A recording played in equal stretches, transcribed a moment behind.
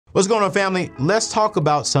What's going on, family? Let's talk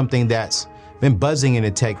about something that's been buzzing in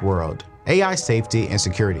the tech world: AI safety and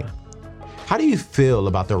security. How do you feel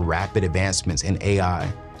about the rapid advancements in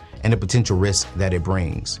AI and the potential risk that it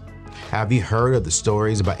brings? Have you heard of the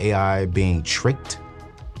stories about AI being tricked?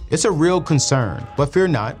 It's a real concern, but fear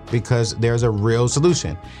not, because there's a real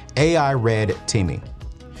solution: AI red teaming.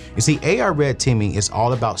 You see, AI red teaming is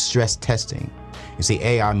all about stress testing. You see,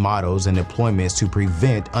 AI models and deployments to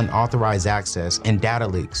prevent unauthorized access and data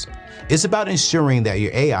leaks. It's about ensuring that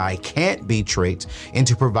your AI can't be tricked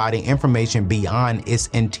into providing information beyond its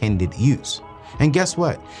intended use. And guess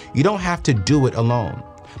what? You don't have to do it alone.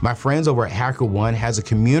 My friends over at HackerOne has a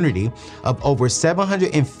community of over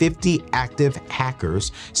 750 active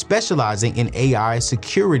hackers specializing in AI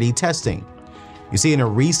security testing. You see, in a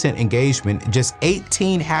recent engagement, just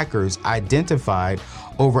 18 hackers identified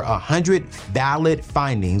over 100 valid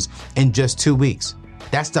findings in just 2 weeks.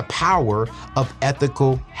 That's the power of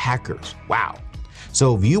ethical hackers. Wow.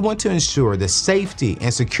 So if you want to ensure the safety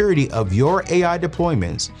and security of your AI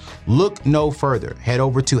deployments, look no further. Head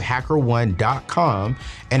over to hackerone.com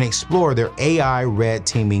and explore their AI red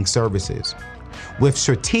teaming services. With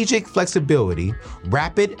strategic flexibility,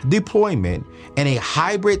 rapid deployment, and a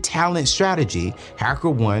hybrid talent strategy,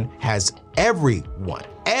 HackerOne has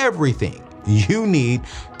everything you need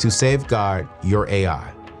to safeguard your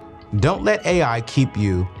AI. Don't let AI keep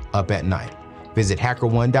you up at night. Visit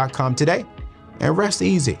hackerone.com today and rest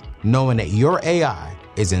easy, knowing that your AI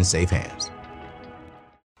is in safe hands.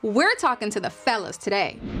 We're talking to the fellas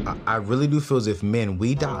today. I really do feel as if men,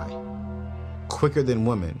 we die quicker than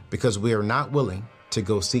women because we are not willing to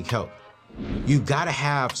go seek help. You've got to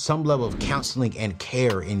have some level of counseling and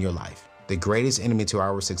care in your life. The greatest enemy to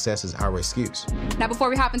our success is our excuse. Now, before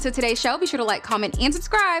we hop into today's show, be sure to like, comment, and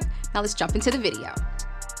subscribe. Now let's jump into the video.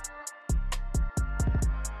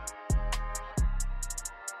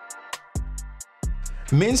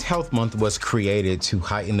 Men's Health Month was created to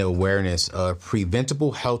heighten the awareness of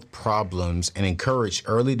preventable health problems and encourage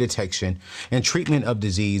early detection and treatment of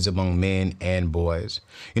disease among men and boys.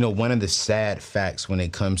 You know, one of the sad facts when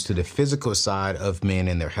it comes to the physical side of men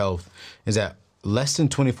and their health is that less than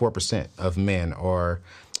 24% of men are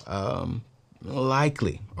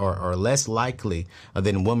likely or less likely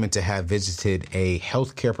than women to have visited a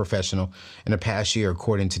healthcare professional in the past year,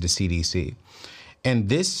 according to the CDC. And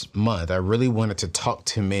this month, I really wanted to talk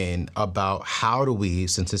to men about how do we,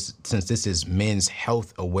 since this is Men's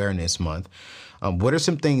Health Awareness Month, what are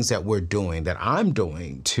some things that we're doing, that I'm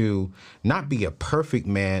doing, to not be a perfect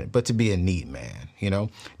man, but to be a neat man, you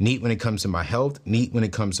know? Neat when it comes to my health, neat when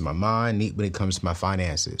it comes to my mind, neat when it comes to my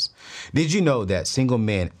finances. Did you know that single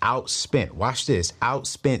men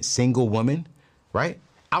outspent single women, right?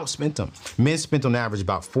 Outspent them. Men spent on average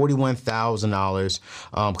about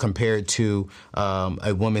 $41,000 compared to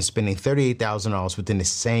a woman spending $38,000 within the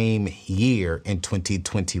same year in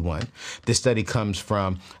 2021. This study comes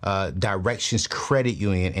from Directions Credit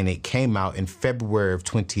Union, and it came out in February of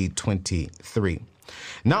 2023.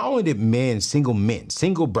 Not only did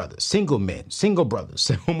single brothers,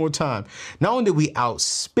 one more time, not only did we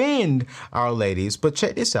outspend our ladies, but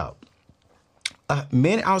check this out.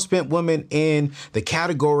 Men outspent women in the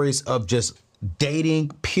categories of just dating,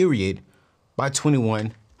 period, by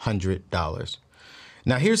 $2,100.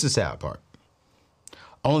 Now, here's the sad part.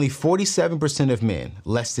 Only 47% of men,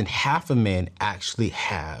 less than half of men, actually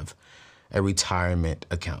have a retirement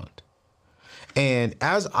account. And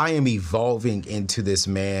as I am evolving into this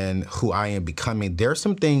man who I am becoming, there are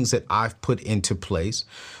some things that I've put into place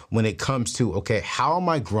when it comes to, okay, how am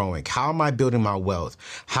I growing? How am I building my wealth?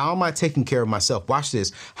 How am I taking care of myself? Watch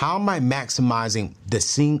this. How am I maximizing the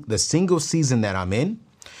single season that I'm in?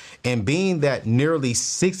 And being that nearly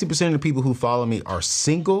 60% of the people who follow me are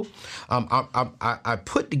single, I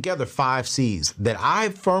put together 5 C's that I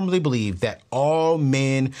firmly believe that all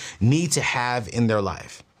men need to have in their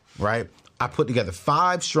life, right? I put together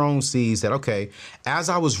 5 strong C's that, okay, as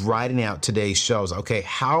I was writing out today's shows, okay,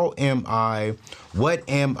 what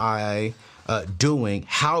am I doing?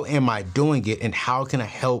 How am I doing it? And how can I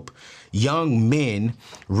help young men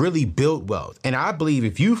really build wealth? And I believe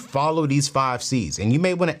if you follow these 5 C's, and you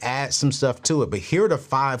may want to add some stuff to it, but here are the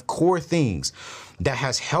 5 core things that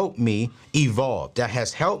has helped me evolve, that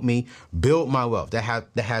has helped me build my wealth, that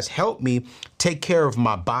has helped me take care of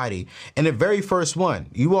my body. And the very first one,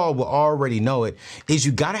 you all will already know it, is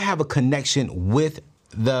you got to have a connection with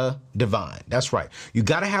the divine. That's right. You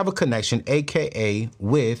got to have a connection, AKA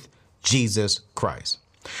with Jesus Christ.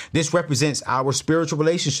 This represents our spiritual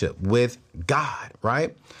relationship with God,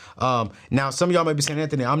 right? Now, some of y'all might be saying,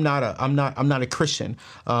 Anthony, I'm not a Christian,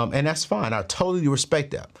 and that's fine. I totally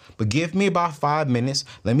respect that. But give me about 5 minutes.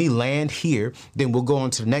 Let me land here. Then we'll go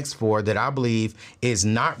on to the next 4 that I believe is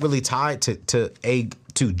not really tied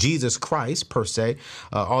to Jesus Christ per se,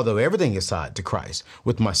 although everything is tied to Christ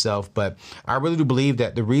with myself. But I really do believe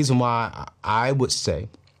that the reason why I would say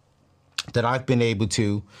that I've been able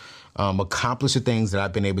to accomplish the things that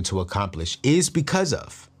I've been able to accomplish is because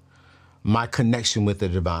of my connection with the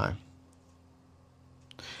divine.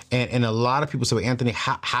 And a lot of people say, well, Anthony,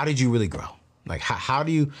 how did you really grow? Like, how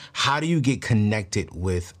do you get connected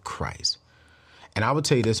with Christ? And I would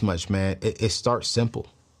tell you this much, man, it starts simple.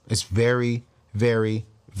 It's very, very,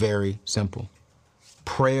 very simple.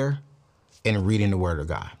 Prayer and reading the Word of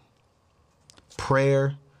God.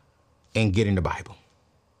 Prayer and getting the Bible.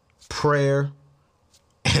 Prayer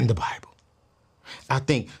and the Bible. I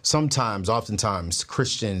think oftentimes,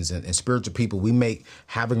 Christians and spiritual people, we make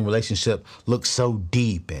having a relationship look so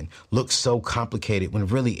deep and look so complicated when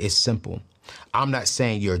really it's simple. I'm not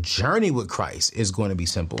saying your journey with Christ is going to be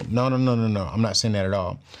simple. No. I'm not saying that at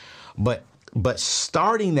all. But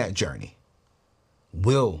starting that journey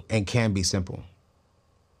will and can be simple.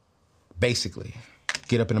 Basically,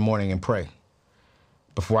 get up in the morning and pray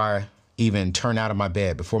before I even turn out of my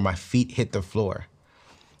bed, before my feet hit the floor.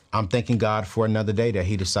 I'm thanking God for another day that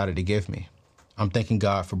he decided to give me. I'm thanking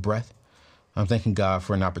God for breath. I'm thanking God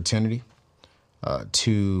for an opportunity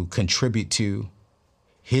to contribute to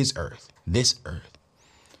his earth, this earth.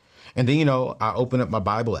 And then, I open up my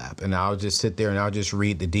Bible app and I'll just sit there and I'll just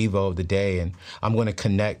read the Devo of the day. And I'm going to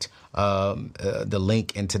connect the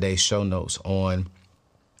link in today's show notes on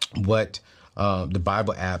what the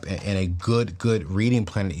Bible app and a good reading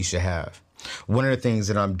plan that you should have. One of the things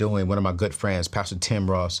that I'm doing, one of my good friends, Pastor Tim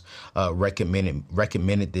Ross,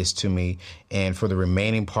 recommended this to me. And for the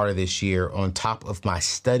remaining part of this year, on top of my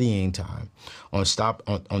studying time, on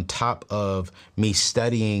top of me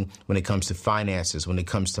studying when it comes to finances, when it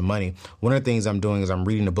comes to money, one of the things I'm doing is I'm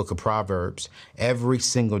reading the book of Proverbs every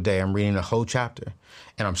single day. I'm reading the whole chapter.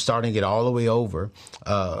 And I'm starting it all the way over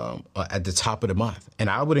at the top of the month. And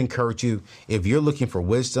I would encourage you, if you're looking for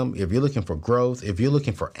wisdom, if you're looking for growth, if you're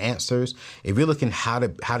looking for answers, if you're looking how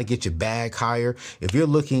to get your bag higher, if you're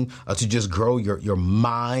looking to just grow your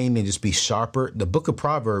mind and just be sharper, the book of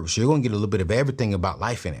Proverbs, you're going to get a little bit of everything about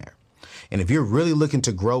life in there. And if you're really looking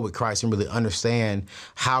to grow with Christ and really understand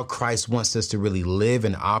how Christ wants us to really live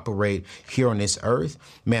and operate here on this earth,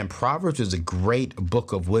 man, Proverbs is a great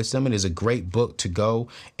book of wisdom. It is a great book to go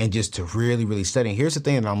and just to really, really study. And here's the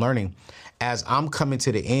thing that I'm learning. As I'm coming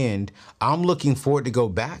to the end, I'm looking forward to go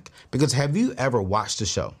back, because have you ever watched the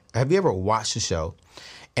show? Have you ever watched the show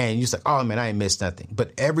and you're just like, oh man, I ain't missed nothing.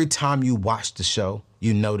 But every time you watch the show,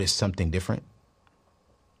 you notice something different.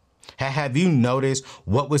 Have you noticed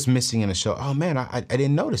what was missing in the show? Oh, man, I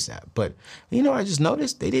didn't notice that. But, I just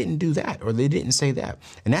noticed they didn't do that, or they didn't say that.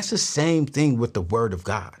 And that's the same thing with the Word of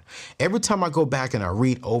God. Every time I go back and I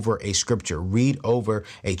read over a scripture, read over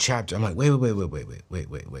a chapter, I'm like,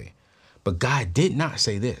 wait. But God did not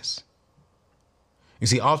say this. You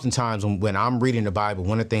see, oftentimes when I'm reading the Bible,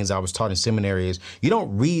 one of the things I was taught in seminary is you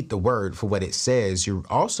don't read the Word for what it says. You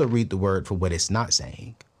also read the Word for what it's not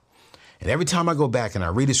saying. And every time I go back and I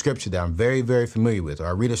read a scripture that I'm very, very familiar with, or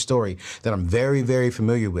I read a story that I'm very, very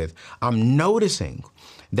familiar with, I'm noticing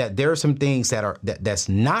that there are some things that's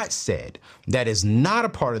not said, that is not a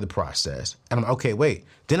part of the process. And I'm okay, wait.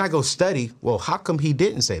 Then I go study. Well, how come he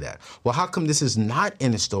didn't say that? Well, how come this is not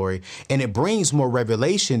in the story? And it brings more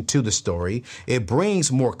revelation to the story. It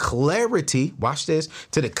brings more clarity, watch this,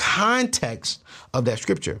 to the context of that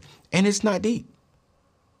scripture. And it's not deep.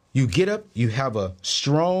 You get up, you have a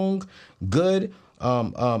strong, good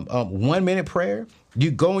 1 minute prayer.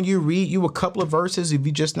 You go and you read you a couple of verses if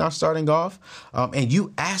you're just now starting off, and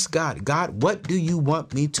you ask God, what do you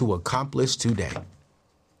want me to accomplish today?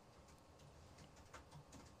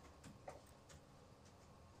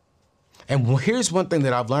 And here's one thing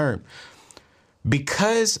that I've learned.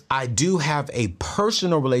 Because I do have a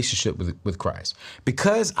personal relationship with Christ,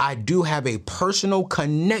 because I do have a personal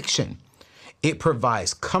connection, it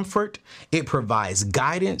provides comfort, it provides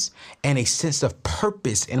guidance, and a sense of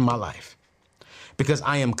purpose in my life. Because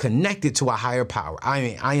I am connected to a higher power.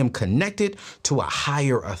 I am connected to a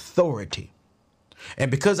higher authority.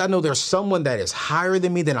 And because I know there's someone that is higher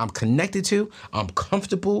than me that I'm connected to, I'm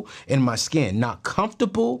comfortable in my skin, not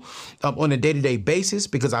comfortable on a day-to-day basis,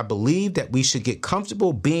 because I believe that we should get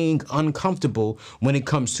comfortable being uncomfortable when it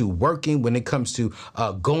comes to working, when it comes to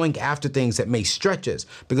going after things that may stretch us.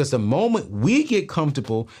 Because the moment we get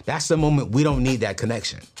comfortable, that's the moment we don't need that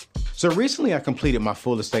connection. So recently I completed my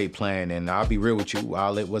full estate plan, and I'll be real with you,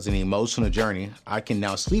 while it was an emotional journey, I can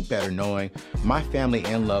now sleep better knowing my family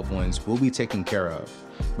and loved ones will be taken care of.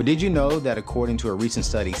 But did you know that according to a recent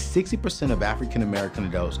study, 60% of African American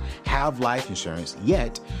adults have life insurance,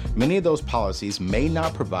 yet many of those policies may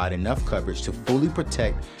not provide enough coverage to fully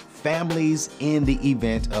protect families in the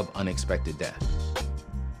event of unexpected death.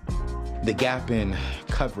 The gap in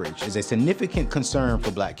coverage is a significant concern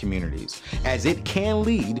for Black communities, as it can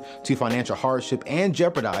lead to financial hardship and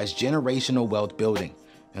jeopardize generational wealth building.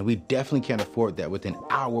 And we definitely can't afford that within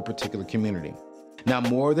our particular community. Now,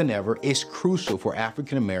 more than ever, it's crucial for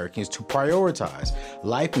African Americans to prioritize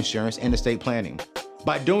life insurance and estate planning.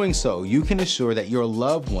 By doing so, you can ensure that your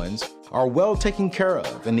loved ones are well taken care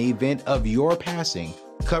of in the event of your passing,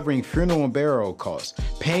 covering funeral and burial costs,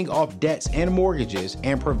 paying off debts and mortgages,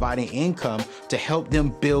 and providing income to help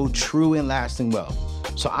them build true and lasting wealth.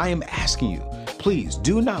 So I am asking you, please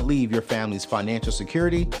do not leave your family's financial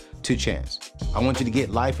security to chance. I want you to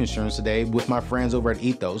get life insurance today with my friends over at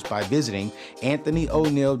Ethos by visiting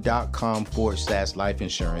anthonyoneal.com/life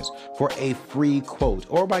insurance for a free quote,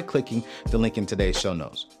 or by clicking the link in today's show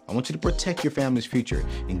notes. I want you to protect your family's future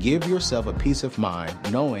and give yourself a peace of mind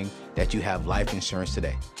knowing that you have life insurance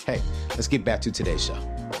today. Hey, let's get back to today's show.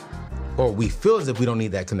 Or we feel as if we don't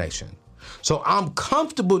need that connection. So I'm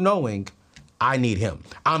comfortable knowing I need him.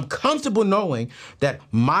 I'm comfortable knowing that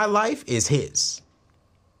my life is his.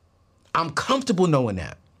 I'm comfortable knowing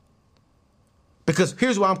that. Because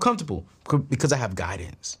here's why I'm comfortable. Because I have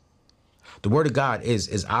guidance. The word of God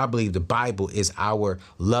is I believe the Bible is our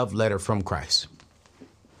love letter from Christ.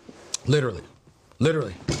 Literally.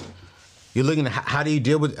 You're looking at how do you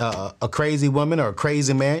deal with a crazy woman or a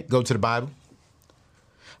crazy man? Go to the Bible.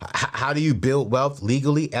 How do you build wealth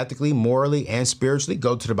legally, ethically, morally, and spiritually?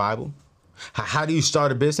 Go to the Bible. How do you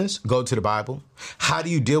start a business? Go to the Bible. How do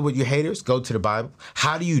you deal with your haters? Go to the Bible.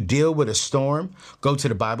 How do you deal with a storm? Go to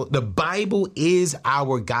the Bible. The Bible is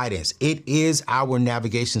our guidance. It is our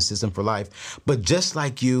navigation system for life. But just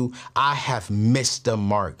like you, I have missed the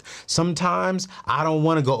mark. Sometimes I don't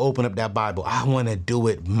want to go open up that Bible. I want to do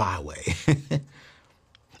it my way.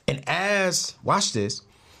 And watch this,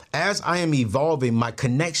 as I am evolving, my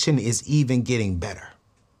connection is even getting better.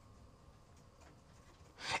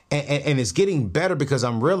 And it's getting better because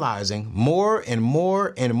I'm realizing more and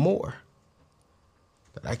more and more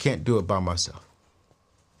that I can't do it by myself.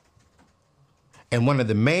 And one of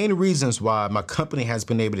the main reasons why my company has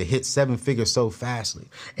been able to hit 7 figures so fastly,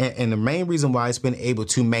 and the main reason why it's been able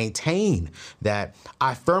to maintain that,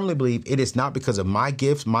 I firmly believe it is not because of my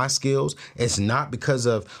gifts, my skills. It's not because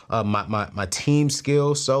of my team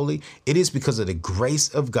skills solely. It is because of the grace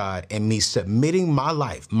of God and me submitting my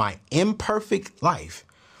life, my imperfect life,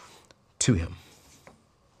 to him.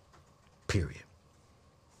 Period.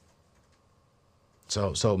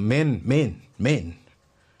 So men,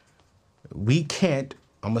 we can't,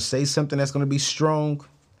 I'm going to say something that's going to be strong,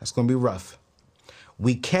 that's going to be rough.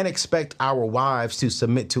 We can't expect our wives to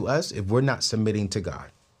submit to us if we're not submitting to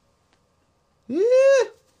God. Yeah.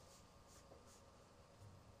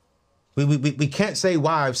 We can't say,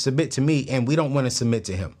 wives, submit to me, and we don't want to submit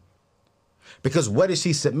to him. Because what is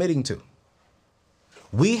she submitting to?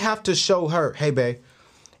 We have to show her, hey, babe,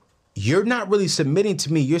 you're not really submitting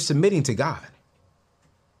to me. You're submitting to God.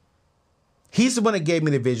 He's the one that gave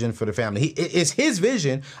me the vision for the family. It's his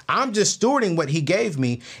vision. I'm just stewarding what he gave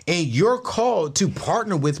me, and you're called to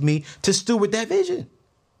partner with me to steward that vision.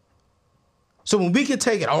 So when we can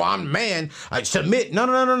take it, oh, I'm man, I submit. No.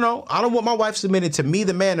 I don't want my wife submitted to me,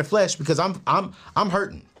 the man in flesh, because I'm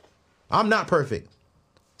hurting. I'm not perfect.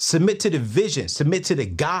 Submit to the vision. Submit to the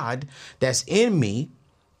God that's in me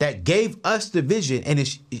that gave us the vision, and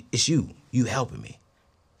it's you helping me.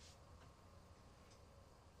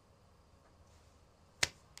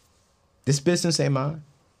 This business ain't mine.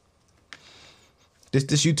 This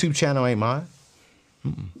YouTube channel ain't mine.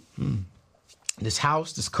 This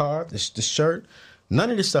house, this car, this shirt, none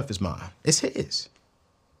of this stuff is mine. It's his.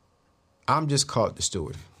 I'm just called the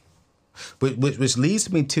steward. Which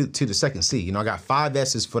leads me to the second C. You know, I got 5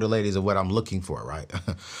 S's for the ladies of what I'm looking for, right?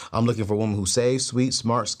 I'm looking for a woman who's saved, sweet,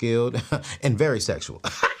 smart, skilled, and very sexual.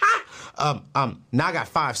 Now I got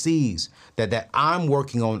 5 C's that I'm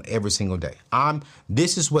working on every single day.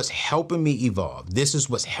 This is what's helping me evolve. This is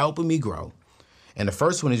what's helping me grow. And the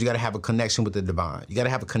first one is you got to have a connection with the divine. You got to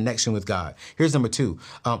have a connection with God. Here's number two.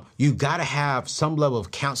 You got to have some level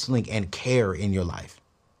of counseling and care in your life.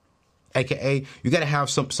 AKA, you got to have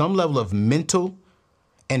some level of mental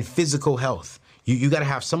and physical health. You got to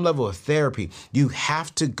have some level of therapy. You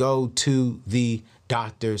have to go to the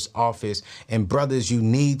doctor's office. And brothers, you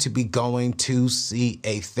need to be going to see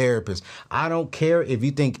a therapist. I don't care if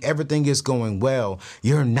you think everything is going well.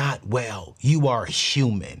 You're not well. You are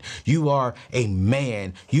human. You are a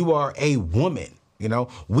man. You are a woman. You know,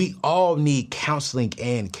 we all need counseling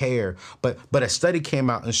and care. But a study came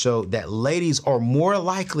out and showed that ladies are more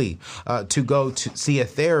likely to go to see a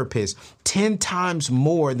therapist 10 times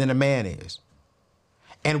more than a man is.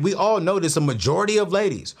 And we all know this, a majority of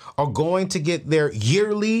ladies are going to get their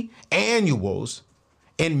yearly annuals,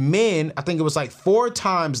 and men, I think it was like 4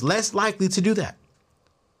 times less likely to do that.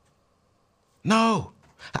 No.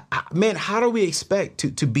 Man, how do we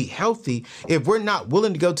expect to be healthy if we're not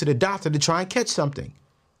willing to go to the doctor to try and catch something?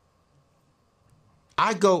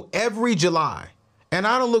 I go every July, and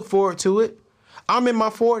I don't look forward to it. I'm in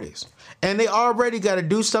my 40s, and they already got to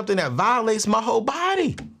do something that violates my whole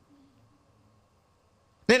body.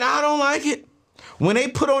 Then I don't like it. When they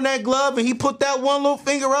put on that glove and he put that one little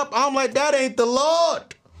finger up, I'm like, that ain't the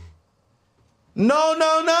Lord. No,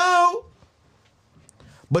 no, no.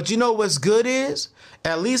 But you know what's good is,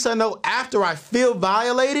 at least I know after I feel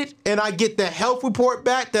violated and I get the health report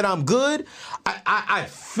back that I'm good, I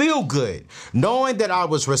feel good knowing that I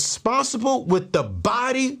was responsible with the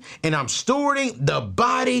body and I'm stewarding the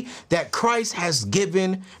body that Christ has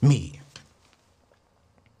given me.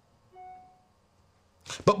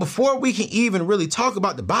 But before we can even really talk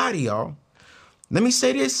about the body, y'all, let me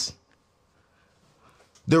say this.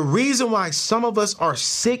 The reason why some of us are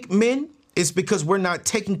sick men is because we're not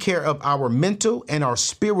taking care of our mental and our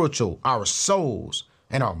spiritual, our souls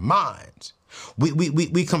and our minds.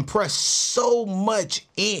 We compress so much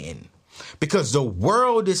in because the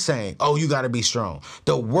world is saying, oh, you got to be strong.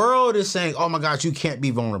 The world is saying, oh, my God, you can't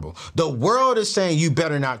be vulnerable. The world is saying you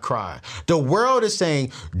better not cry. The world is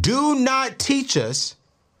saying, do not teach us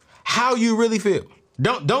how you really feel.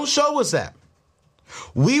 Don't show us that.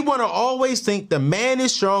 We want to always think the man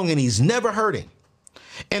is strong and he's never hurting.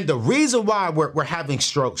 And the reason why we're having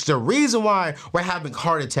strokes, the reason why we're having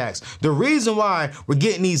heart attacks, the reason why we're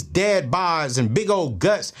getting these dead bodies and big old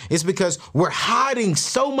guts is because we're hiding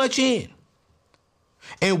so much in.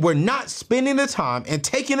 And we're not spending the time and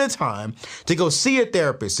taking the time to go see a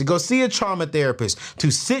therapist, to go see a trauma therapist,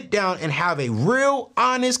 to sit down and have a real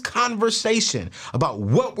honest conversation about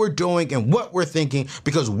what we're doing and what we're thinking,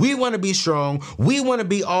 because we want to be strong. We want to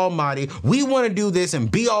be almighty. We want to do this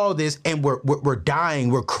and be all this. And we're dying.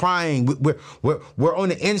 We're crying. We're on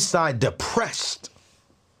the inside depressed.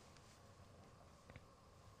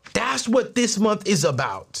 That's what this month is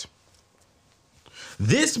about.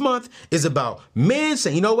 This month is about men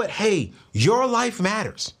saying, you know what? Hey, your life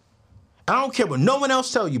matters. I don't care what no one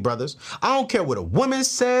else tells you, brothers. I don't care what a woman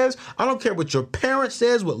says. I don't care what your parent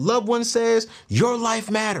says, what loved one says. Your life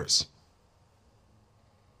matters.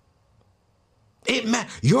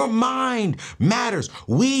 Your mind matters.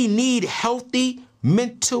 We need healthy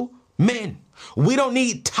mental men. We don't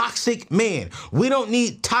need toxic men. We don't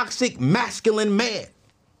need toxic masculine men.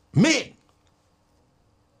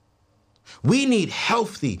 We need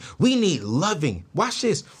healthy. We need loving. Watch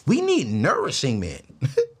this. We need nourishing men.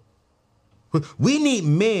 We need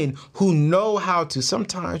men who know how to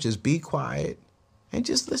sometimes just be quiet and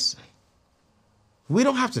just listen. We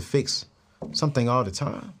don't have to fix something all the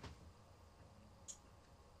time.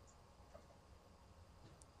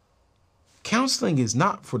 Counseling is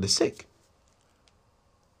not for the sick.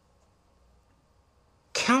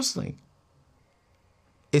 Counseling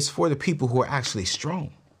is for the people who are actually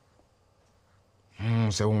strong.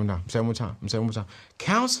 Say it one more time.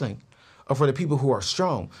 Counseling are for the people who are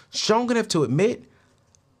strong enough to admit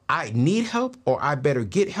I need help, or I better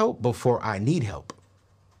get help before I need help.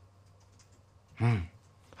 It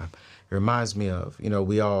reminds me of,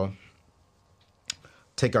 we all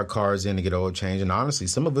take our cars in to get oil change. And honestly,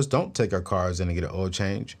 some of us don't take our cars in to get an oil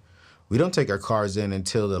change. We don't take our cars in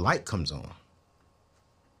until the light comes on.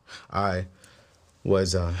 I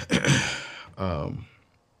was,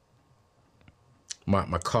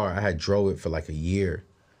 my car, I had drove it for like a year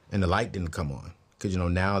and the light didn't come on. Because,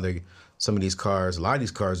 now some of these cars, a lot of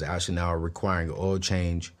these cars actually now are requiring an oil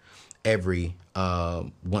change every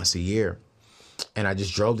once a year. And I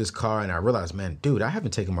just drove this car and I realized, man, dude, I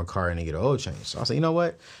haven't taken my car in to get an oil change. So I said, you know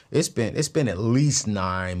what? It's been at least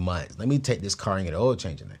 9 months. Let me take this car and get an oil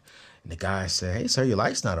change in there. And the guy said, hey, sir, your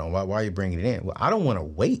light's not on. Why are you bringing it in? Well, I don't want to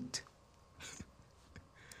wait.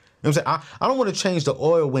 You know what I'm saying? I don't want to change the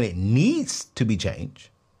oil when it needs to be changed.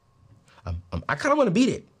 I kind of want to beat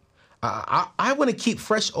it. I want to keep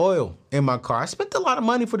fresh oil in my car. I spent a lot of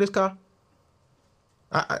money for this car.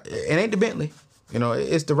 It ain't the Bentley. You know,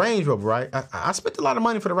 it's the Range Rover, right? I spent a lot of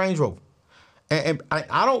money for the Range Rover. And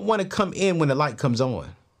I don't want to come in when the light comes on.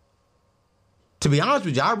 To be honest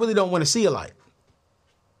with you, I really don't want to see a light.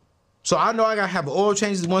 So I know I got to have oil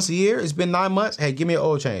changes once a year. It's been 9 months. Hey, give me an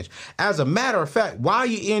oil change. As a matter of fact, while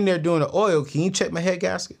you're in there doing the oil, can you check my head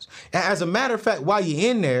gaskets? As a matter of fact, while you're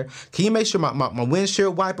in there, can you make sure my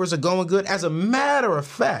windshield wipers are going good? As a matter of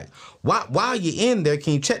fact, while you're in there,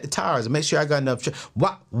 can you check the tires and make sure I got enough?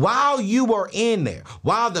 While you are in there,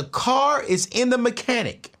 while the car is in the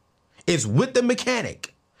mechanic, it's with the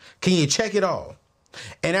mechanic, can you check it all?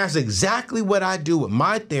 And that's exactly what I do with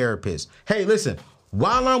my therapist. Hey, listen.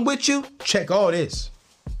 While I'm with you, check all this.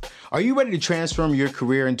 Are you ready to transform your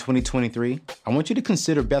career in 2023? I want you to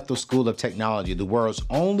consider Bethel School of Technology, the world's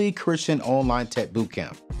only Christian online tech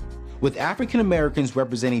bootcamp. With African Americans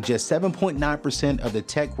representing just 7.9% of the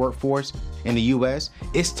tech workforce in the U.S.,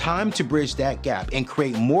 it's time to bridge that gap and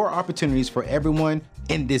create more opportunities for everyone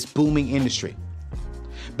in this booming industry.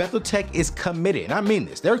 Bethel Tech is committed, and I mean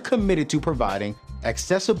this, they're committed to providing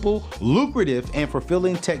accessible, lucrative, and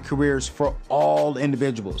fulfilling tech careers for all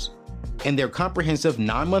individuals. In their comprehensive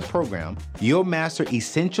 9-month program, you'll master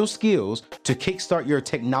essential skills to kickstart your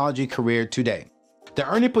technology career today. The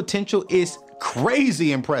earning potential is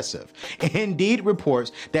crazy impressive. Indeed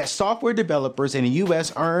reports that software developers in the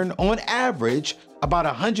U.S. earn, on average, about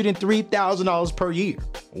 $103,000 per year.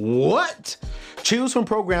 What? Choose from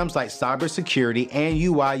programs like cybersecurity and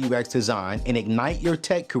UI/UX design and ignite your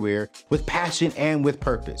tech career with passion and with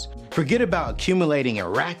purpose. Forget about accumulating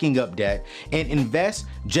and racking up debt and invest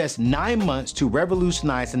just 9 months to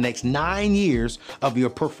revolutionize the next 9 years of your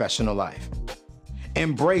professional life.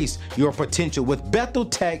 Embrace your potential with Bethel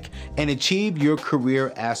Tech and achieve your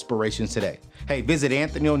career aspirations today. Hey, visit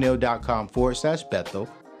anthonyoneal.com/Bethel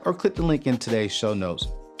or click the link in today's show notes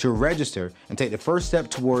to register and take the first step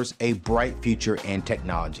towards a bright future in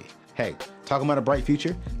technology. Hey, talking about a bright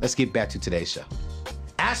future, let's get back to today's show.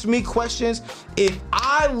 Ask me questions. If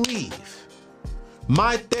I leave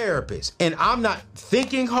my therapist and I'm not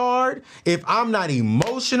thinking hard, if I'm not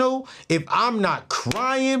emotional, if I'm not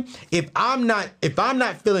crying, if I'm not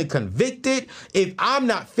feeling convicted, if I'm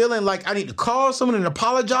not feeling like I need to call someone and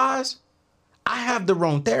apologize, I have the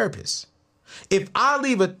wrong therapist. If I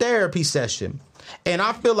leave a therapy session and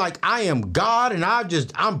I feel like I am God and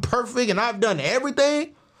I'm perfect and I've done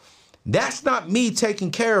everything, that's not me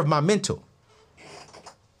taking care of my mental.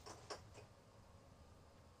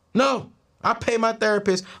 No, I pay my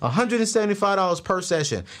therapist $175 per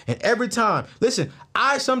session. And every time, listen,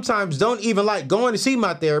 I sometimes don't even like going to see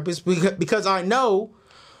my therapist because I know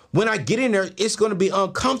when I get in there, it's going to be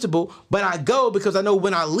uncomfortable, but I go because I know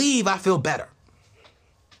when I leave, I feel better.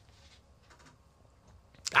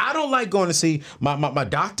 I don't like going to see my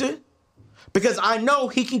doctor because I know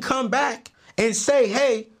he can come back and say,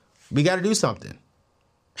 hey, we got to do something.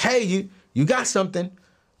 Hey, you got something.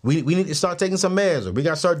 We need to start taking some meds, or we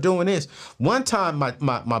got to start doing this. One time,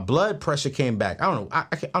 my blood pressure came back. I don't know. I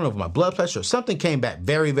don't know if my blood pressure or something came back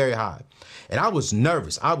very, very high. And I was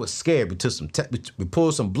nervous. I was scared. We took we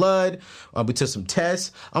pulled some blood. We took some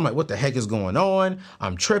tests. I'm like, what the heck is going on?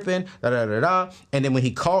 I'm tripping. Da da da da. And then when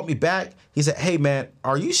he called me back, he said, hey, man,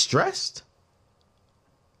 are you stressed?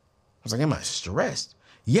 I was like, am I stressed?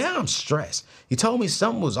 Yeah, I'm stressed. He told me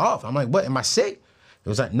something was off. I'm like, what? Am I sick? It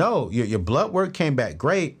was like, no, your blood work came back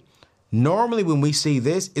great. Normally when we see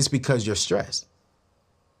this, it's because you're stressed.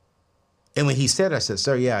 And when he said, I said,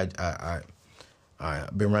 sir, yeah,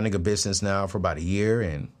 I've been running a business now for about a year,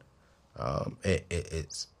 and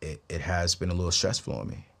it has been a little stressful on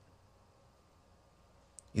me.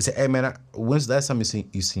 He said, hey, man, when's the last time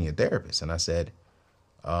you seen your therapist? And I said,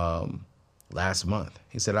 last month.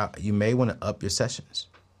 He said, you may want to up your sessions.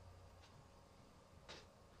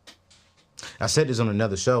 I said this on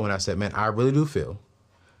another show, and I said, man, I really do feel,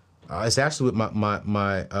 it's actually with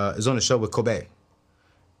it's on the show with Kobe,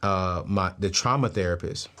 the trauma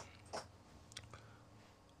therapist.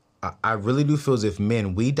 I really do feel as if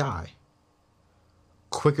men, we die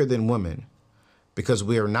quicker than women because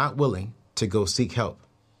we are not willing to go seek help.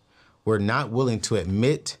 We're not willing to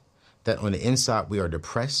admit that on the inside we are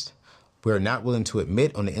depressed. We are not willing to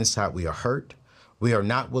admit on the inside we are hurt. We are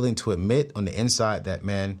not willing to admit on the inside that,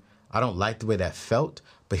 man, I don't like the way that felt.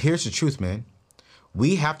 But here's the truth, man.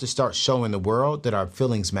 We have to start showing the world that our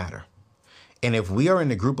feelings matter. And if we are in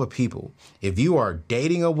a group of people, if you are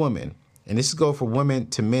dating a woman and this is go for women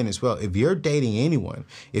to men as well. If you're dating anyone,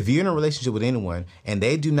 if you're in a relationship with anyone, and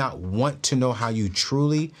they do not want to know how you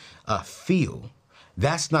truly feel,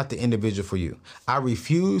 that's not the individual for you. I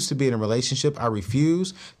refuse to be in a relationship. I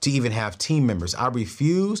refuse to even have team members. I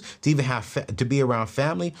refuse to even have to be around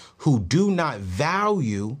family who do not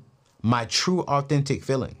value my true, authentic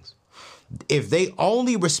feelings. If they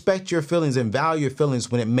only respect your feelings and value your feelings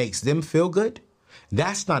when it makes them feel good,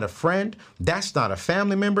 that's not a friend. That's not a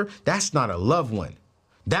family member. That's not a loved one.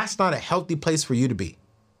 That's not a healthy place for you to be.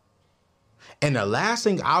 And the last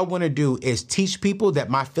thing I want to do is teach people that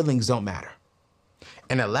my feelings don't matter.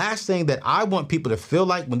 And the last thing that I want people to feel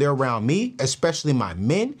like when they're around me, especially my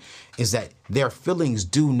men, is that their feelings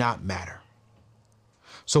do not matter.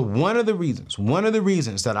 So one of the reasons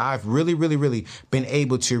that I've really been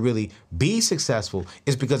able to really be successful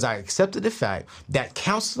is because I accepted the fact that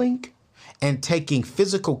counseling and taking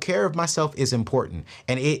physical care of myself is important.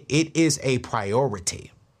 And it is a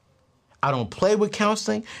priority. I don't play with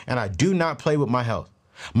counseling, and I do not play with my health.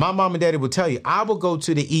 My mom and daddy will tell you, I will go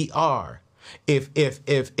to the ER if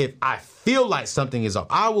I feel like something is up.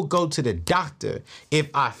 I will go to the doctor if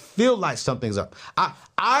I feel like something's up.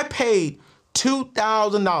 I paid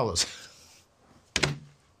 $2,000.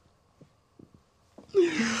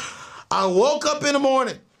 I woke up in the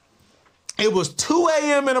morning. It was 2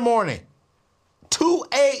 a.m. in the morning. 2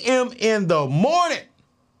 a.m. in the morning.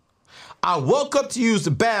 I woke up to use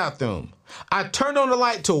the bathroom. I turned on the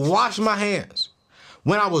light to wash my hands.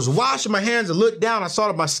 When I was washing my hands and looked down, I saw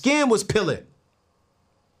that my skin was peeling.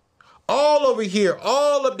 All over here,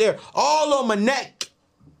 all up there, all on my neck.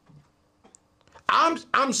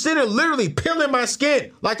 I'm sitting literally peeling my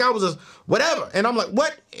skin like I was a whatever. And I'm like,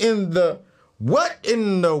 what in the world?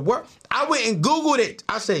 I went and Googled it.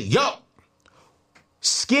 I said, yo,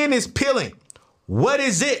 skin is peeling. What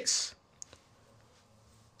is this?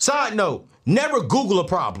 Side note, never Google a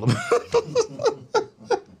problem.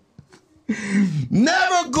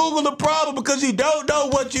 Never Google a problem because you don't know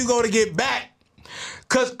what you're going to get back.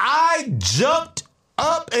 Because I jumped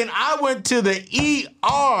up and I went to the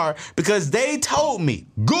ER because they told me,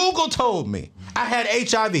 Google told me I had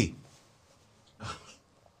HIV.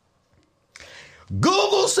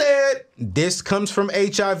 Google said this comes from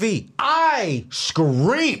HIV. I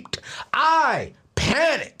screamed. I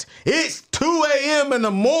panicked. It's 2 a.m. in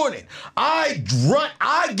the morning. I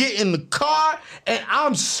get in the car and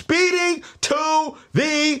I'm speeding to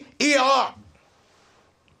the ER.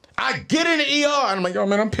 I get in the ER and I'm like, yo,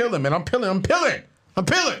 man, I'm peeling.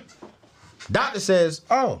 Doctor says,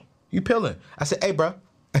 oh, you peeling. I said, hey, bro,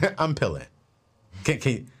 I'm peeling.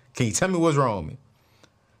 Can you tell me what's wrong with me?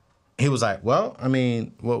 He was like,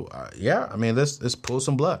 yeah, let's pull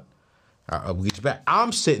some blood. We'll get you back.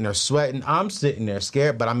 I'm sitting there sweating. I'm sitting there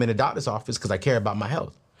scared, but I'm in the doctor's office because I care about my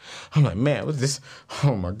health. I'm like, man, what's this?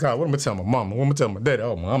 Oh, my God. What am I telling my mama? What am I telling my daddy?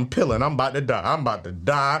 Oh, man, I'm peeling. I'm about to die. I'm about to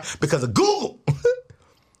die because of Google.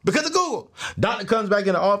 Because of Google. Doctor comes back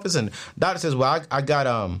in the office and doctor says, well, I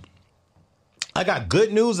got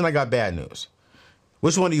good news and I got bad news.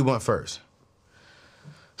 Which one do you want first?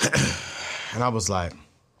 And I was like,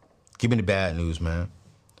 give me the bad news, man.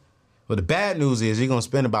 Well, the bad news is you're going to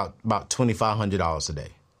spend about $2,500 a day.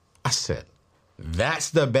 I said, that's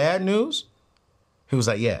the bad news? He was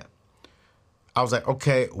like, yeah. I was like,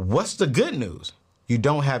 okay, what's the good news? You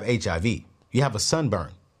don't have HIV. You have a sunburn.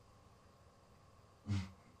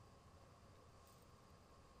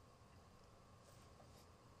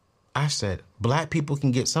 I said, black people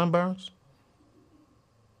can get sunburns?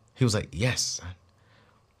 He was like, yes.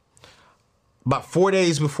 About 4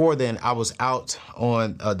 days before then, I was out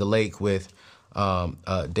on the lake with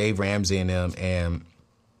Dave Ramsey and them and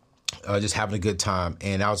just having a good time.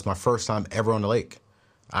 And that was my first time ever on the lake.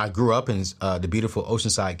 I grew up in the beautiful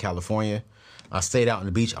Oceanside, California. I stayed out on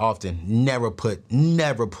the beach often, never put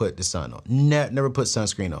the sun on, never put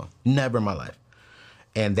sunscreen on, never in my life.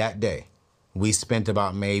 And that day, we spent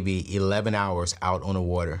about maybe 11 hours out on the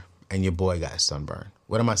water, and your boy got sunburned.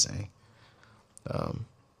 What am I saying?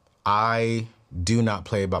 I do not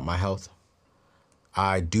play about my health.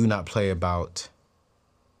 I do not play about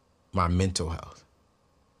my mental health.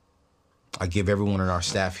 I give everyone on our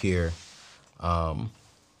staff here,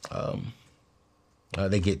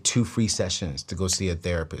 they get 2 free sessions to go see a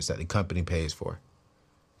therapist that the company pays for.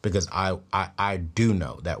 Because I do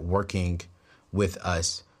know that working with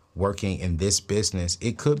us, working in this business,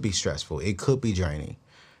 it could be stressful. It could be draining.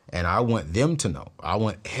 And I want them to know, I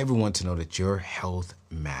want everyone to know that your health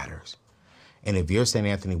matters. And if you're saying,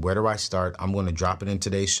 Anthony, where do I start? I'm going to drop it in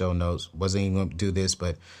today's show notes. Wasn't even going to do this,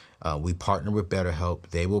 but we partner with BetterHelp.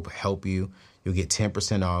 They will help you. You'll get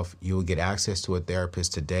 10% off. You will get access to a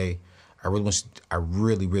therapist today. I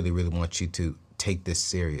really, really, really want you to take this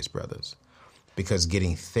serious, brothers, because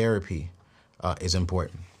getting therapy is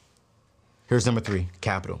important. Here's number 3,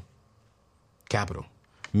 capital. Capital.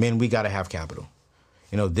 Men, we got to have capital.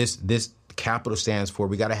 This capital stands for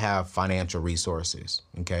we got to have financial resources,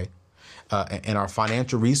 okay? And our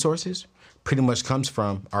financial resources pretty much comes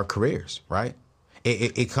from our careers, right?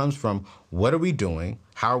 It comes from what are we doing?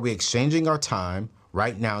 How are we exchanging our time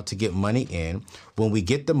right now to get money in? When we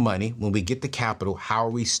get the money, when we get the capital, how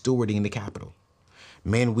are we stewarding the capital?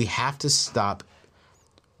 Man, we have to stop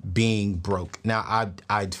being broke. Now,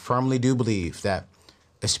 I firmly do believe that,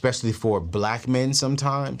 especially for black men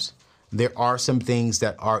sometimes, there are some things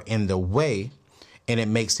that are in the way, and it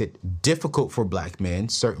makes it difficult for black men,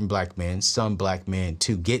 certain black men, some black men,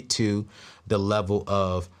 to get to the level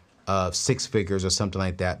of 6 figures or something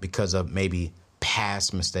like that because of maybe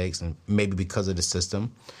past mistakes and maybe because of the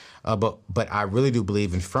system. But I really do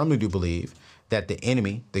believe and firmly do believe that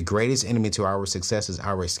the greatest enemy to our success is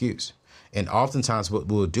our excuse. And oftentimes what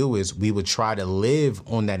we'll do is we would try to live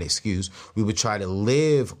on that excuse. We would try to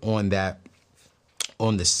live on the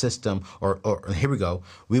system, or here we go.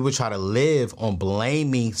 We would try to live on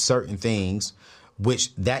blaming certain things,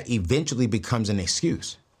 which that eventually becomes an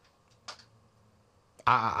excuse.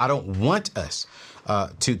 I don't want us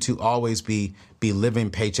to always be living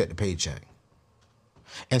paycheck to paycheck.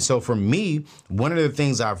 And so for me, one of the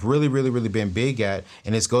things I've really, really, really been big at,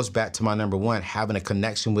 and this goes back to my number 1, having a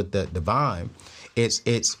connection with the divine,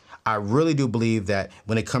 I really do believe that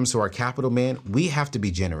when it comes to our capital, man, we have to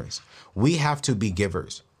be generous. We have to be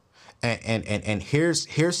givers. And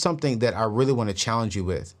here's something that I really want to challenge you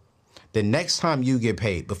with. The next time you get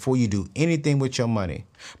paid, before you do anything with your money,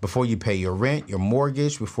 before you pay your rent, your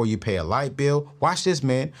mortgage, before you pay a light bill, watch this,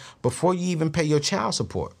 man, before you even pay your child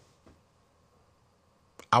support,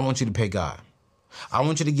 I want you to pay God. I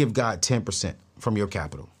want you to give God 10% from your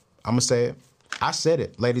capital. I'm going to say it. I said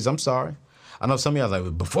it. Ladies, I'm sorry. I know some of y'all are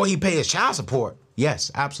like, before he pay his child support.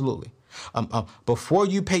 Yes, absolutely. Before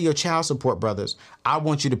you pay your child support, brothers, I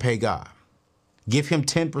want you to pay God. Give him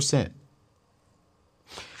 10%.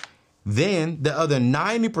 Then the other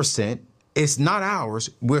 90%, it's not ours.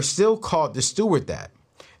 We're still called to steward that.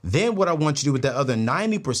 Then what I want you to do with the other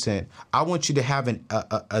 90%, I want you to have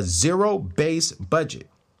a zero-based budget.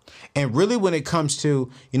 And really when it comes to,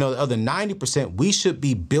 the other 90%, we should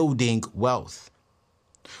be building wealth.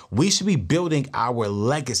 We should be building our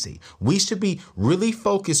legacy. We should be really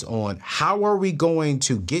focused on how are we going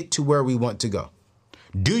to get to where we want to go.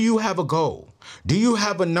 Do you have a goal? Do you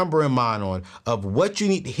have a number in mind of what you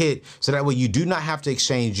need to hit so that way you do not have to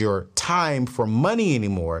exchange your time for money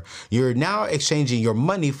anymore? You're now exchanging your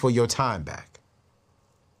money for your time back.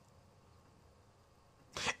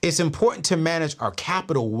 It's important to manage our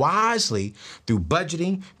capital wisely through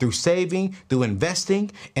budgeting, through saving, through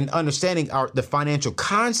investing, and understanding the financial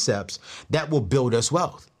concepts that will build us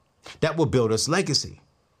wealth, that will build us legacy.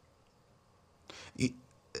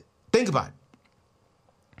 Think about it.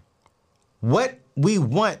 What we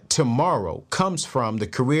want tomorrow comes from the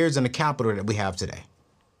careers and the capital that we have today.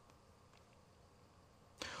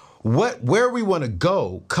 Where we want to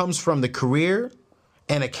go comes from the career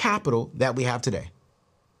and the capital that we have today.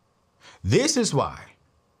 This is why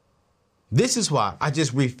I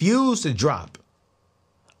just refuse to drop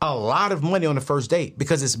a lot of money on the first date,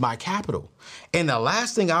 because it's my capital. And the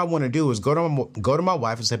last thing I want to do is go to my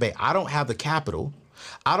wife and say, babe, I don't have the capital.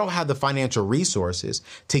 I don't have the financial resources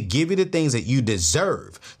to give you the things that you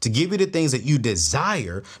deserve, to give you the things that you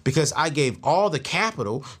desire, because I gave all the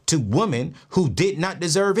capital to women who did not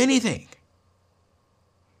deserve anything.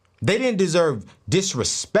 They didn't deserve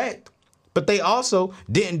disrespect, but they also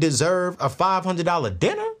didn't deserve a $500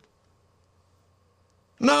 dinner.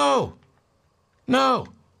 No.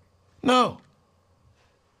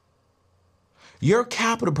 Your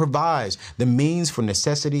capital provides the means for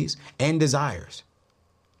necessities and desires.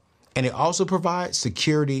 And it also provides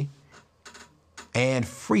security and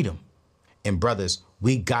freedom. And brothers,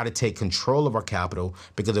 we got to take control of our capital,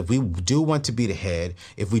 because if we do want to be the head,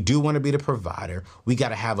 if we do want to be the provider, we got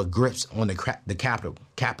to have a grips on the capital.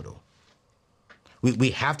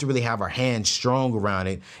 We have to really have our hands strong around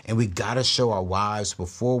it, and we got to show our wives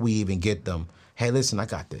before we even get them, hey, listen, I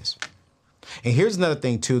got this. And here's another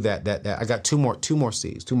thing too, that I got two more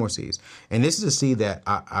C's. And this is a C that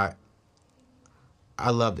I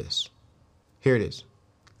love this. Here it is.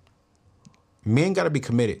 Men got to be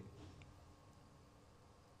committed.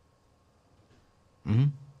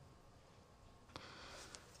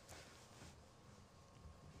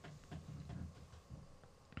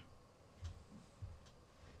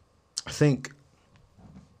 I think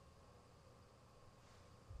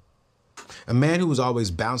A man who was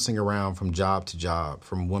always bouncing around from job to job,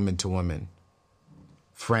 from woman to woman,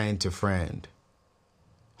 friend to friend,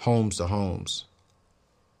 homes to homes.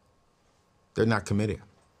 They're not committed.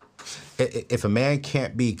 If a man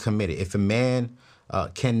can't be committed, if a man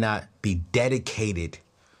cannot be dedicated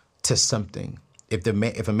to something, if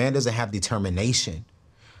a man doesn't have determination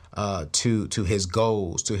to his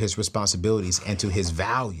goals, to his responsibilities, and to his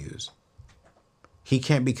values, he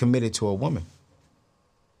can't be committed to a woman.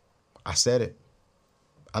 I said it.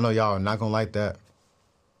 I know y'all are not gonna like that.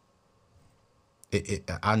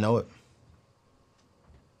 I know it.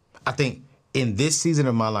 I think in this season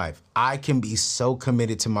of my life, I can be so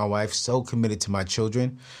committed to my wife, so committed to my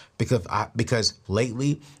children, because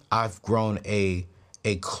lately I've grown a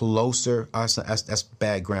closer. That's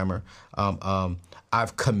bad grammar.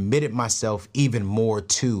 I've committed myself even more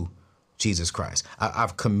to Jesus Christ.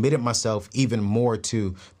 I've committed myself even more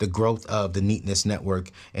to the growth of the Neatness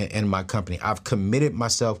Network and my company. I've committed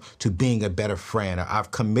myself to being a better friend.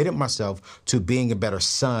 I've committed myself to being a better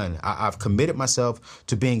son. I've committed myself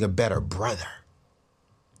to being a better brother.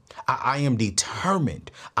 I am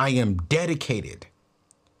determined. I am dedicated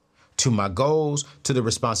to my goals, to the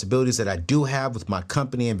responsibilities that I do have with my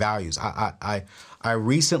company and values. I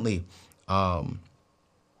recently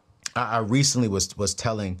was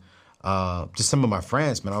telling just some of my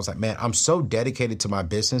friends, man, I was like, man, I'm so dedicated to my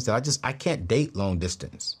business that I can't date long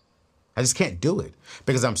distance. I just can't do it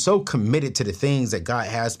because I'm so committed to the things that God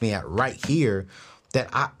has me at right here that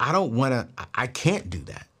I can't do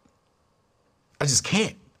that. I just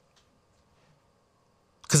can't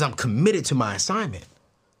because I'm committed to my assignment.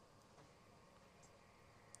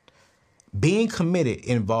 Being committed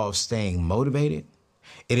involves staying motivated.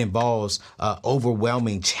 It involves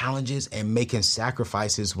overwhelming challenges and making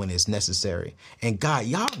sacrifices when it's necessary. And God,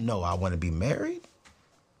 y'all know I want to be married.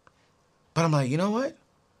 But I'm like, you know what?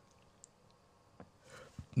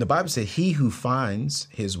 The Bible said he who finds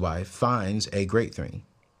his wife finds a great thing.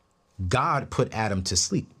 God put Adam to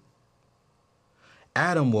sleep.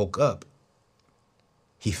 Adam woke up.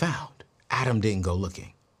 He found. Adam didn't go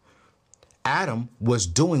looking. Adam was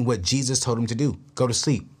doing what Jesus told him to do. Go to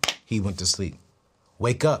sleep. He went to sleep.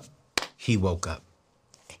 Wake up. He woke up.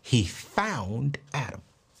 He found Adam.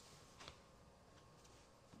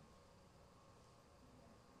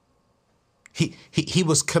 He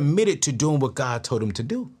was committed to doing what God told him to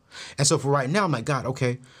do. And so for right now, I'm like, God,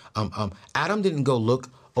 okay, Adam didn't go look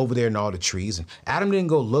over there in all the trees, and Adam didn't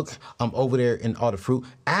go look over there in all the fruit.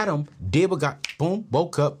 Adam did what God, boom,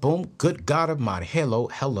 woke up, boom, good God Almighty. Hello,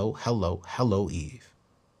 hello, hello, hello, Eve.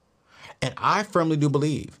 And I firmly do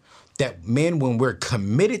believe that, men, when we're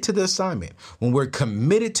committed to the assignment, when we're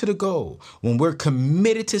committed to the goal, when we're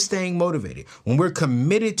committed to staying motivated, when we're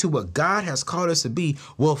committed to what God has called us to be,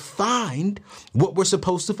 we'll find what we're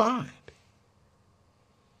supposed to find.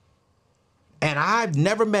 And I've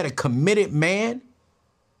never met a committed man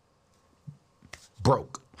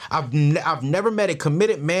broke. I've never met a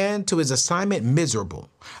committed man to his assignment miserable.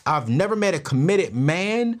 I've never met a committed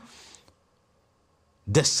man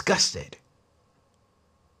disgusted.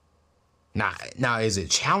 Now, is it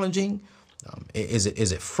challenging? Is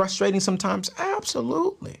it frustrating sometimes?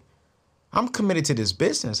 Absolutely. I'm committed to this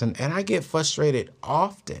business and I get frustrated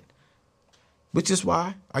often, which is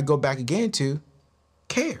why I go back again to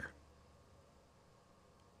care.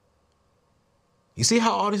 You see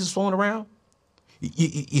how all this is flowing around?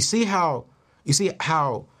 You see how this will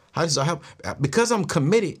help? Because I'm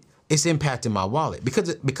committed, it's impacting my wallet.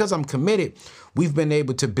 Because I'm committed, we've been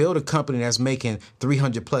able to build a company that's making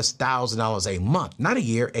 $300,000+ a month, not a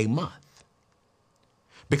year, a month.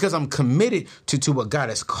 Because I'm committed to what God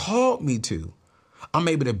has called me to, I'm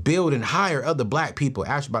able to build and hire other black people.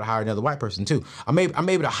 Actually, about to hire another white person too. I'm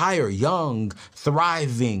able to hire young,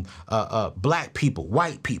 thriving black people,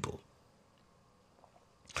 white people.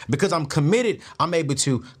 Because I'm committed, I'm able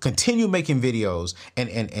to continue making videos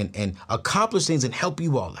and accomplish things and help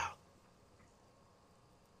you all out.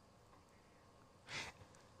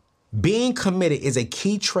 Being committed is a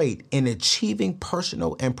key trait in achieving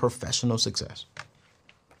personal and professional success.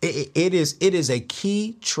 It is a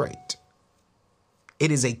key trait.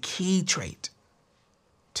 It is a key trait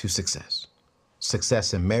to success.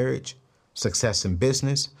 Success in marriage, success in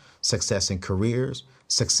business, success in careers,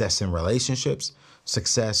 success in relationships,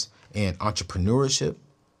 success in entrepreneurship.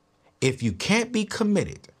 If you can't be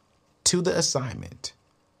committed to the assignment,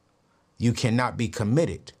 you cannot be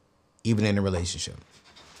committed even in a relationship.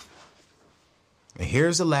 And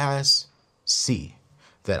here's the last C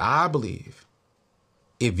that I believe,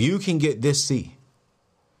 if you can get this C,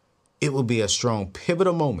 it will be a strong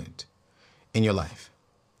pivotal moment in your life.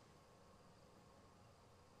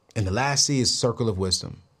 And the last C is circle of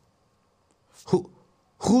wisdom.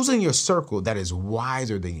 Who's in your circle that is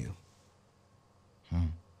wiser than you?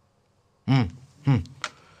 When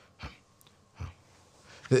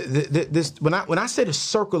I say the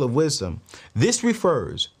circle of wisdom, this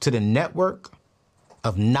refers to the network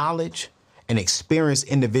of knowledge and experienced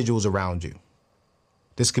individuals around you.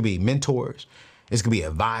 This could be mentors. This could be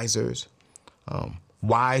advisors,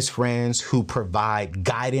 wise friends who provide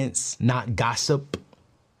guidance, not gossip.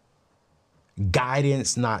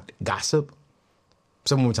 Guidance, not gossip.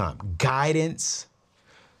 Say one more time. Guidance,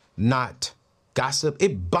 not gossip.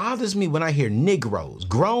 It bothers me when I hear Negroes,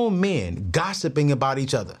 grown men, gossiping about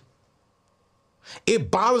each other.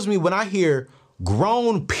 It bothers me when I hear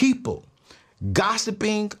grown people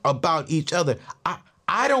gossiping about each other.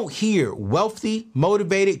 I don't hear wealthy,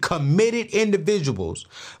 motivated, committed individuals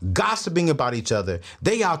gossiping about each other.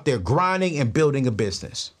 They out there grinding and building a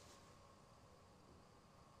business.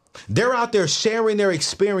 They're out there sharing their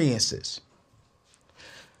experiences.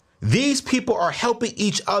 These people are helping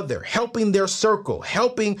each other, helping their circle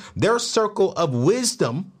of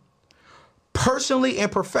wisdom personally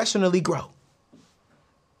and professionally grow.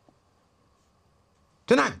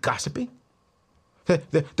 They're not gossiping.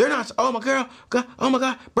 They're not, oh my girl, God, oh my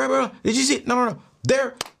God, bro, did you see it? No.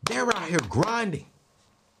 They're out here grinding.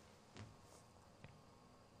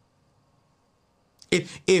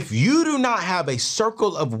 If you do not have a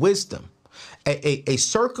circle of wisdom, a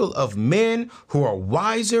circle of men who are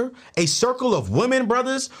wiser, a circle of women,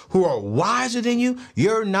 brothers, who are wiser than you,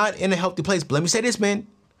 you're not in a healthy place. But let me say this, man.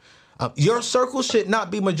 Your circle should not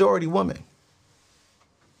be majority women.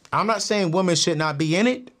 I'm not saying women should not be in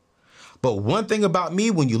it. But one thing about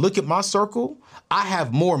me, when you look at my circle, I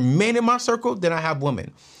have more men in my circle than I have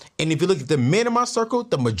women. And if you look at the men in my circle,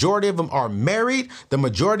 the majority of them are married. The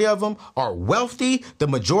majority of them are wealthy. The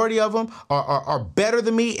majority of them are better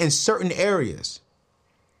than me in certain areas.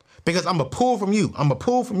 Because I'm going to pull from you. I'm going to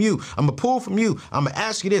pull from you. I'm going to pull from you. I'm going to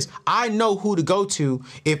ask you this. I know who to go to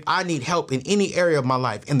if I need help in any area of my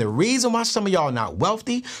life. And the reason why some of y'all are not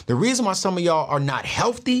wealthy, the reason why some of y'all are not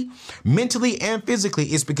healthy mentally and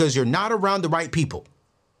physically is because you're not around the right people.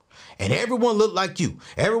 And everyone look like you.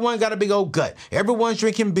 Everyone got a big old gut. Everyone's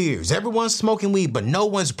drinking beers. Everyone's smoking weed, but no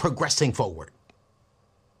one's progressing forward.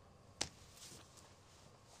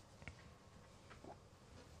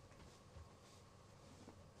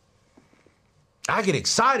 I get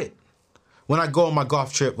excited when I go on my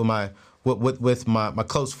golf trip with my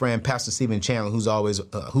close friend, Pastor Stephen Chandler,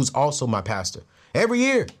 who's also my pastor. Every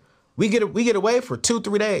year we get away for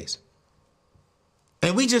 2-3 days.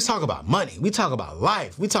 And we just talk about money. We talk about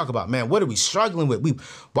life. We talk about, man, what are we struggling with?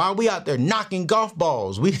 While we out there knocking golf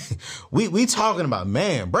balls, we talking about,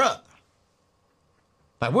 man, bruh.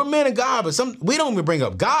 Like, we're men of God, but we don't even bring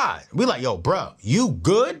up God. We like, yo, bruh, you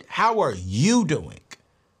good? How are you doing?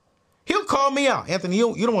 He'll call me out. Anthony,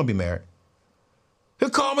 you don't want to be married. He'll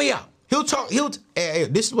call me out. He'll talk. Hey,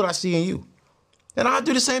 this is what I see in you. And I'll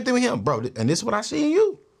do the same thing with him, bro. And this is what I see in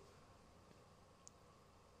you.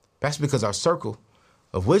 That's because our circle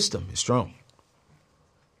of wisdom is strong.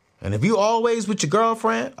 And if you always with your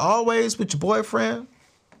girlfriend, always with your boyfriend,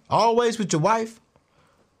 always with your wife,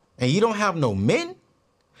 and you don't have no men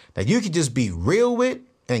that you can just be real with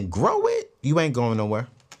and grow with, you ain't going nowhere.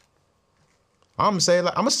 I'm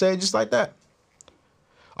gonna say it just like that.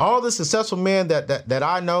 All the successful men that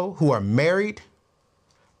I know who are married,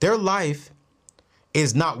 their life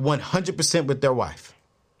is not 100% with their wife.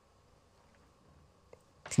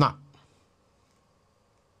 It's not.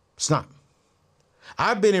 It's not.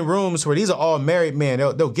 I've been in rooms where these are all married men.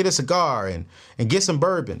 They'll get a cigar and get some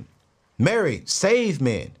bourbon. Married, saved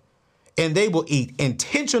men. And they will eat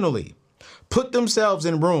intentionally. Put themselves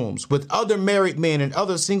in rooms with other married men and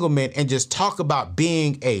other single men and just talk about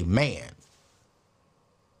being a man.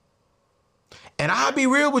 And I'll be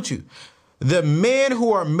real with you. The men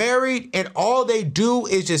who are married and all they do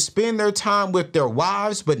is just spend their time with their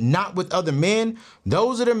wives, but not with other men.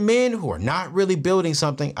 Those are the men who are not really building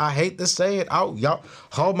something. I hate to say it. Oh, y'all.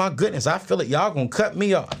 Oh, my goodness. I feel it. Y'all gonna cut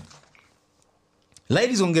me off.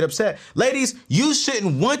 Ladies gonna get upset. Ladies, you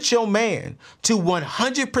shouldn't want your man to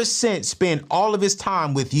 100% spend all of his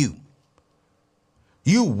time with you.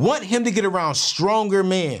 You want him to get around stronger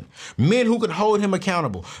men, men who can hold him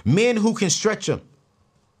accountable, men who can stretch him.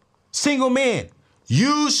 Single men,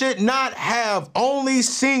 you should not have only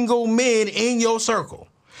single men in your circle.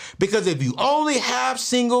 Because if you only have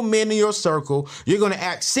single men in your circle, you're going to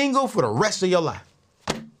act single for the rest of your life.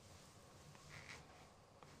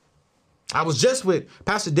 I was just with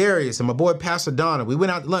Pastor Darius and my boy Pastor Donna. We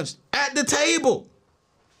went out to lunch at the table.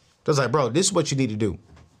 I was like, bro, this is what you need to do.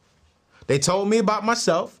 They told me about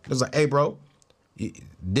myself. It was like, hey, bro,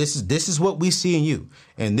 this is what we see in you.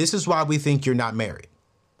 And this is why we think you're not married.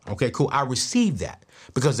 Okay, cool. I received that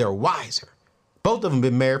because they're wiser. Both of them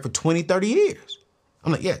been married for 20, 30 years.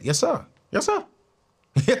 I'm like, yeah, yes, sir. Yes, sir.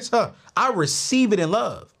 Yes, sir. I receive it in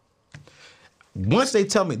love. Once they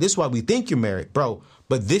tell me this is why we think you're married, bro,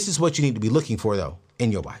 but this is what you need to be looking for, though,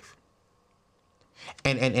 in your wife.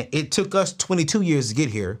 And it took us 22 years to get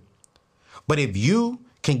here. But if you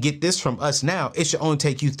can get this from us now, it should only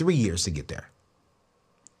take you 3 years to get there.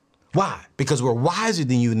 Why? Because we're wiser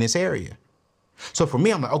than you in this area. So for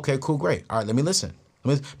me, I'm like, okay, cool, great. All right, let me listen.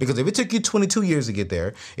 Because if it took you 22 years to get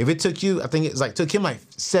there, if it took you, I think it's like took him like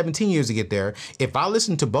 17 years to get there. If I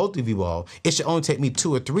listen to both of you all, it should only take me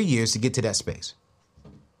 2 or 3 years to get to that space.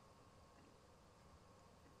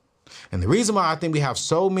 And the reason why I think we have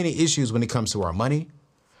so many issues when it comes to our money,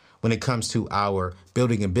 when it comes to our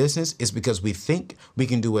building a business, is because we think we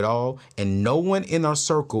can do it all, and no one in our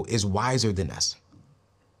circle is wiser than us.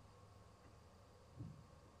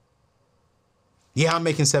 Yeah, I'm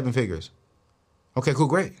making 7 figures. Okay, cool,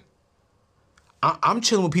 great. I'm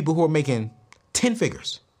chilling with people who are making 10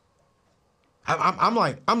 figures. I'm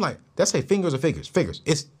like, that's say fingers or figures? Figures.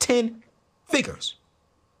 It's 10 figures.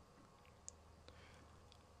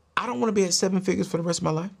 I don't want to be at 7 figures for the rest of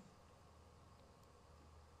my life.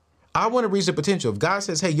 I want to reach the potential. If God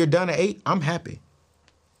says, hey, you're done at 8, I'm happy.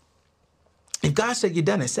 If God said you're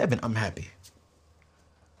done at 7, I'm happy.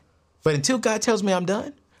 But until God tells me I'm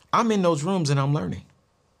done, I'm in those rooms and I'm learning.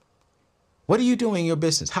 What are you doing in your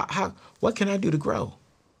business? What can I do to grow?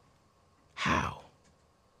 How?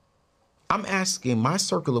 I'm asking my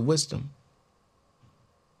circle of wisdom,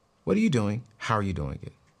 what are you doing? How are you doing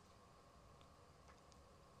it?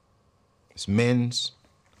 It's Men's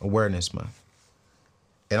Awareness Month.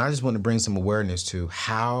 And I just want to bring some awareness to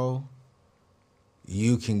how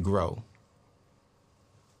you can grow.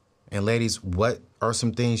 And ladies, what are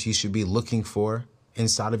some things you should be looking for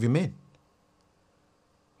inside of your men?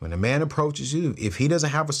 When a man approaches you, if he doesn't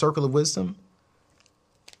have a circle of wisdom,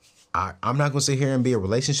 I'm not going to sit here and be a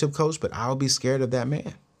relationship coach, but I'll be scared of that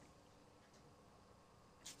man.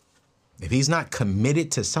 If he's not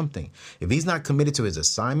committed to something, if he's not committed to his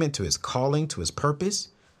assignment, to his calling, to his purpose,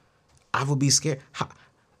 I will be scared. Oh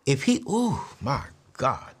my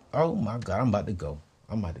God, I'm about to go.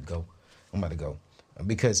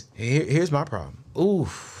 Because here's my problem.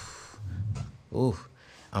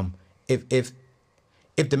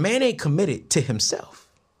 If the man ain't committed to himself,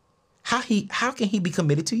 how can he be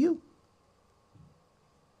committed to you?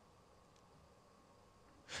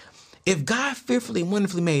 If God fearfully and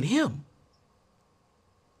wonderfully made him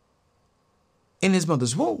in his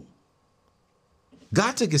mother's womb,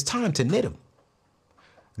 God took his time to knit him.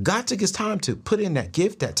 God took his time to put in that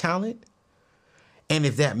gift, that talent. And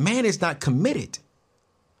if that man is not committed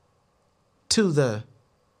to the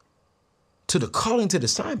calling, to the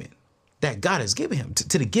assignment that God has given him,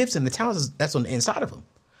 to the gifts and the talents that's on the inside of him,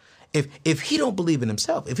 if he don't believe in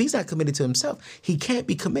himself, if he's not committed to himself, he can't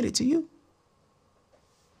be committed to you.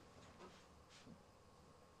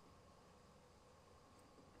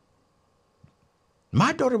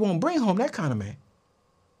 My daughter won't bring home that kind of man.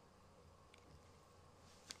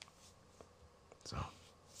 So,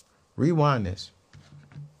 rewind this.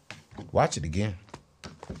 Watch it again.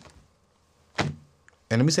 And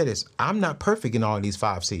let me say this. I'm not perfect in all of these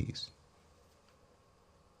 5 C's.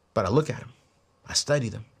 But I look at them. I study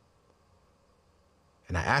them.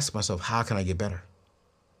 And I ask myself, how can I get better?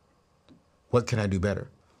 What can I do better?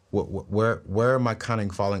 Where am I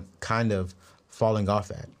kind of falling off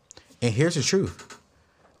at? And here's the truth.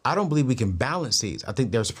 I don't believe we can balance these. I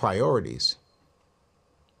think there's priorities.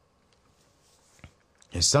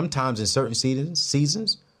 And sometimes in certain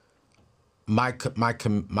seasons, my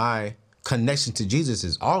connection to Jesus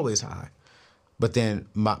is always high. But then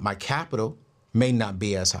my capital may not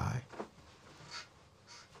be as high.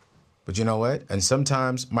 But you know what? And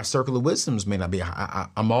sometimes my circle of wisdoms may not be high.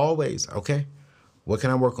 I'm always, okay, what can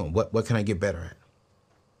I work on? What can I get better at?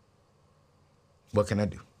 What can I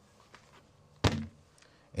do?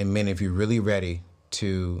 And men, if you're really ready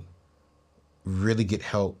to really get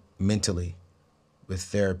help mentally with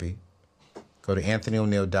therapy, go to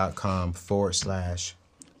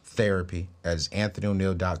anthonyoneal.com/therapy. That is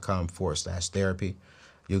anthonyoneal.com/therapy.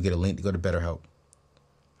 You'll get a link to go to BetterHelp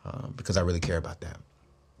because I really care about that.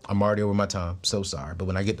 I'm already over my time. So sorry. But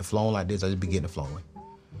when I get to flowing like this, I just be getting it flowing.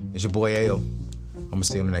 It's your boy Ayo. I'm going to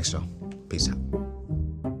see you on the next show. Peace out.